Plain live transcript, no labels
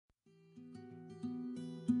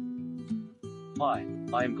Hi,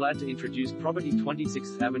 I am glad to introduce property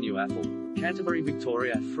 26th Avenue Athol, Canterbury,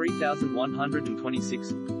 Victoria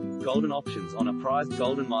 3126. Golden options on a prized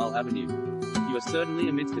Golden Mile Avenue. You are certainly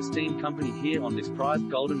amidst esteemed company here on this prized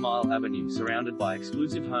Golden Mile Avenue, surrounded by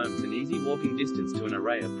exclusive homes and easy walking distance to an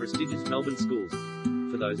array of prestigious Melbourne schools.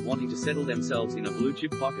 For those wanting to settle themselves in a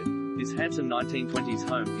blue-chip pocket, this handsome 1920s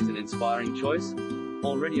home is an inspiring choice.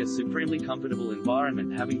 Already a supremely comfortable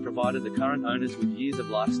environment, having provided the current owners with years of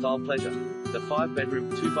lifestyle pleasure. The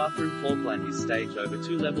 5-bedroom, 2-bathroom floor plan is staged over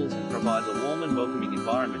 2 levels and provides a warm and welcoming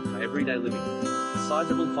environment for everyday living.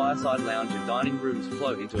 Sizable fireside lounge and dining rooms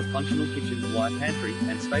flow into a functional kitchen, wide pantry,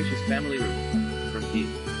 and spacious family room. From here,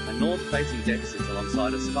 a north-facing deck sits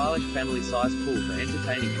alongside a stylish family-sized pool for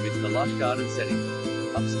entertaining amidst the lush garden setting.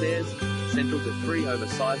 Upstairs, central to 3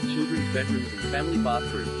 oversized children's bedrooms and family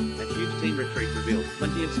bathrooms, a huge team retreat reveals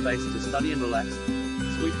plenty of space to study and relax.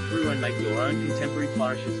 Sweep through and make your own contemporary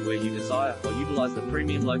flourishes where you desire, or utilize the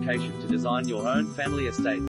premium location to design your own family estate.